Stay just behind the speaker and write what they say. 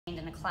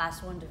a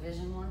Class 1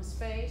 Division 1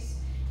 space,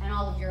 and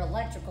all of your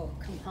electrical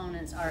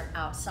components are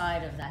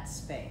outside of that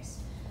space.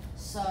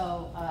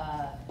 So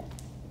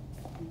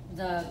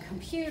the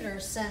computer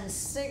sends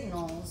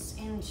signals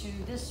into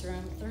this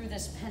room through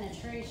this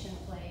penetration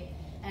plate,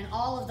 and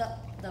all of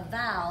the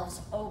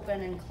valves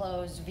open and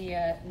close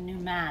via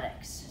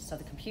pneumatics. So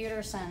the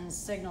computer sends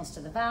signals to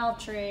the valve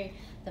tree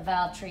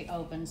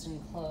opens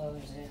and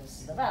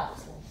closes the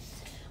valves.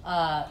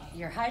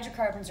 Your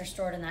hydrocarbons are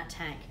stored in that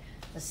tank.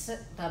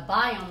 The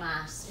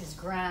biomass is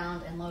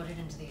ground and loaded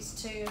into these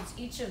tubes.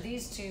 Each of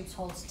these tubes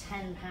holds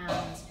 10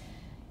 pounds.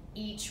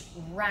 Each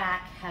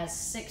rack has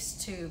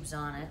 6 tubes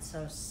on it,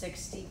 so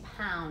 60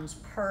 pounds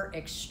per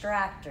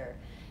extractor.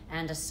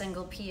 And a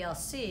single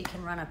PLC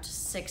can run up to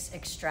 6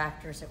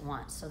 extractors at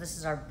once. So this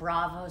is our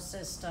Bravo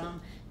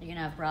system. You can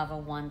have Bravo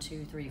 1,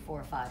 2, 3,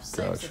 4, 5, 6.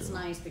 Gotcha. It's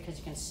nice because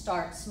you can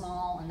start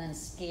small and then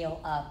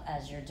scale up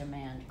as your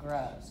demand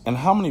grows. And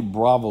how many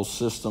Bravo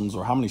systems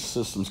or how many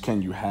systems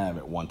can you have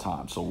at one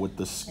time? So with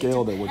the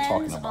scale that we're talking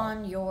about. It depends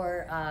on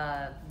your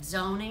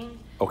zoning.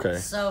 Okay.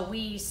 So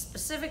we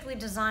specifically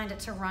designed it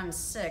to run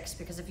 6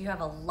 because if you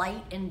have a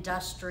light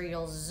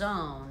industrial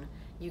zone,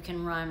 you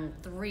can run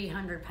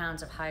 300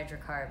 pounds of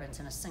hydrocarbons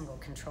in a single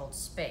controlled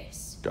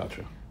space.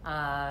 Gotcha.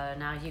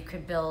 Now you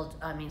could build,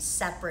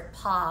 separate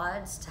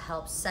pods to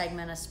help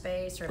segment a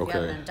space, or if you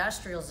have Okay. an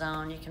industrial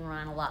zone, you can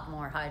run a lot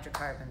more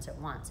hydrocarbons at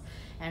once.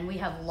 And we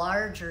have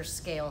larger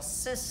scale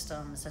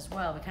systems as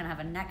well. We kind of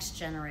have a next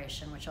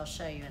generation, which I'll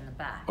show you in the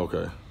back.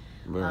 Okay.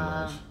 Very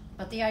nice.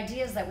 But the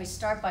idea is that we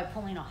start by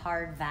pulling a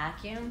hard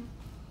vacuum.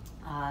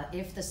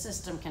 If the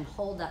system can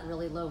hold that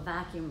really low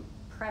vacuum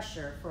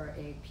pressure for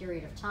a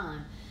period of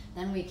time,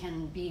 then we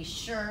can be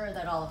sure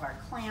that all of our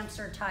clamps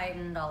are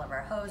tightened, all of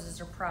our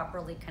hoses are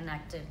properly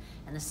connected,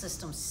 and the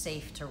system's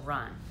safe to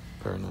run.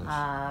 Very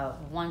nice.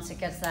 Once it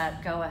gets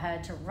that go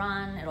ahead to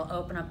run, it'll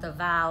open up the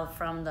valve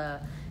from the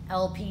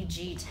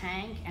LPG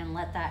tank and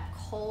let that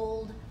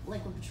cold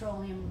liquid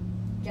petroleum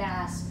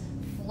gas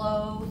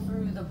flow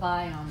through the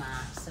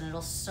biomass, and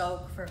it'll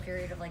soak for a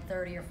period of like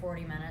 30 or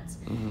 40 minutes.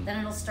 Then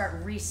it'll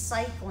start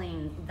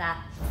recycling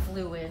that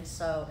fluid,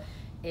 so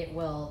it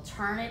will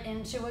turn it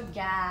into a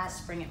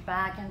gas, bring it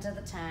back into the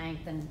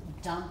tank, then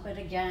dump it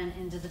again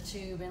into the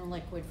tube in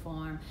liquid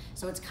form.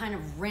 So it's kind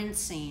of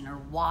rinsing or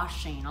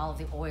washing all of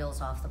the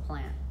oils off the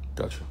plant.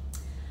 Gotcha.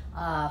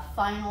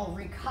 Final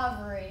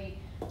recovery,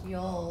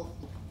 you'll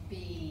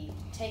be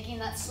taking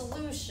that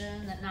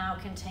solution that now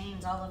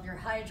contains all of your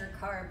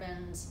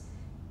hydrocarbons,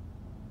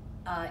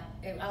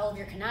 all of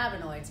your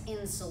cannabinoids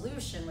in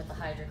solution with the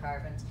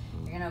hydrocarbons.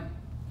 You're gonna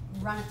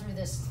run it through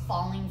this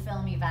falling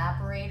film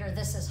evaporator.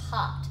 This is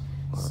hot,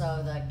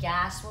 so the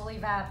gas will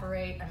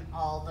evaporate and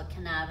all the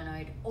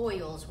cannabinoid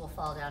oils will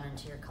fall down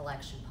into your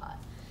collection pot.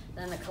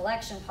 Then the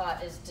collection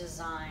pot is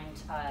designed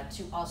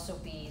to also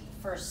be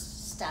the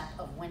first step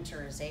of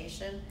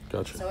winterization.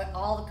 Gotcha. So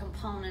all the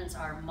components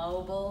are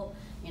mobile.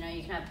 You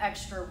can have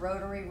extra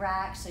rotary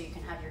racks, so you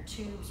can have your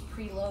tubes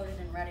preloaded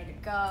and ready to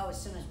go.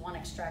 As soon as one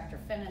extractor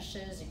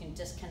finishes, you can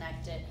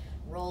disconnect it,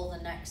 roll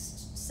the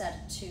next set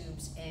of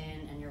tubes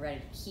in, and you're ready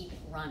to keep it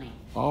running.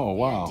 Oh,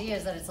 wow. The idea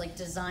is that it's like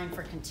designed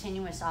for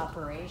continuous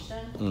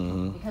operation,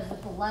 because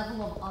with the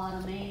level of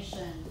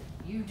automation,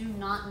 you do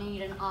not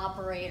need an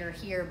operator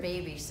here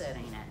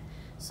babysitting it.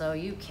 So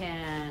you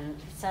can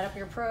set up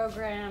your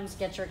programs,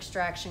 get your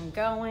extraction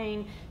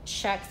going,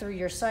 check through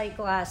your sight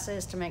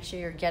glasses to make sure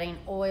you're getting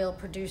oil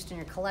produced in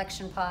your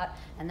collection pot,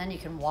 and then you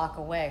can walk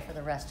away for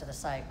the rest of the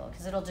cycle.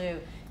 Because it'll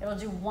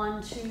do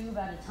one tube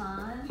at a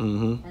time,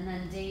 and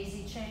then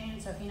daisy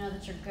chain. So if you know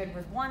that you're good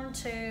with one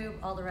tube,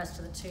 all the rest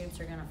of the tubes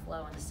are gonna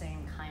flow in the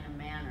same kind of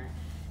manner.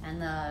 And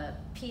the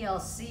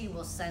PLC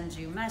will send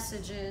you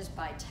messages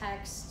by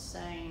text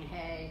saying,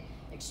 hey,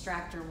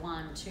 extractor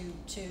 1, tube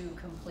 2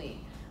 complete.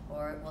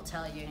 Or it will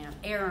tell you,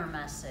 error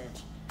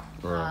message.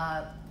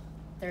 Right.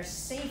 There's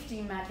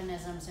safety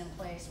mechanisms in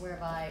place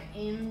whereby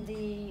in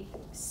the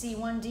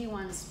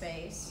C1D1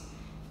 space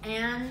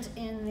and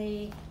in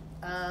the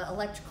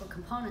electrical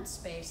component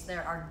space,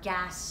 there are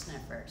gas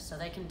sniffers. So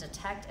they can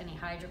detect any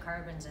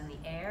hydrocarbons in the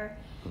air.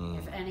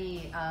 If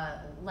any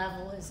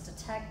level is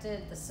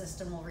detected, the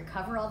system will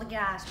recover all the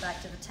gas back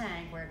to the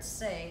tank where it's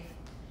safe,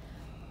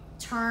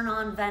 turn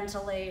on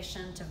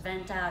ventilation to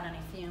vent out any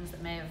fumes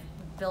that may have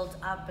built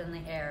up in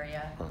the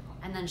area,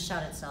 and then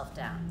shut itself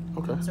down.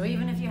 Okay. So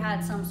even if you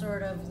had some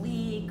sort of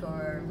leak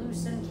or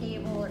loosened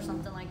cable or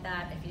something like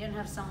that, if you didn't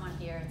have someone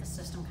here, the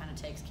system kind of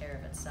takes care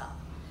of itself.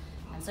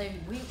 And so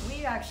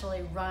we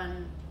actually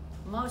run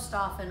most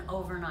often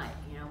overnight.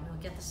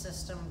 We'll get the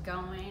system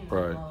going, and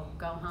Right. we'll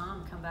go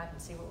home, come back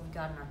and see what we've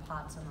got in our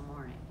pots in the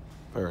morning.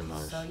 Very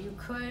nice. So you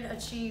could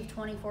achieve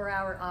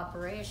 24-hour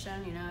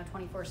operation,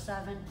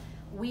 24/7.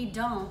 We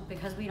don't,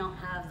 because we don't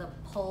have the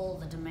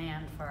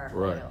demand for our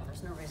Right. oil.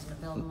 There's no reason to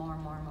build more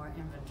and more and more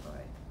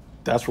inventory.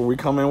 That's where we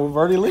come in with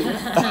Verde Leaf.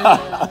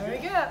 There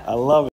we go. I love it.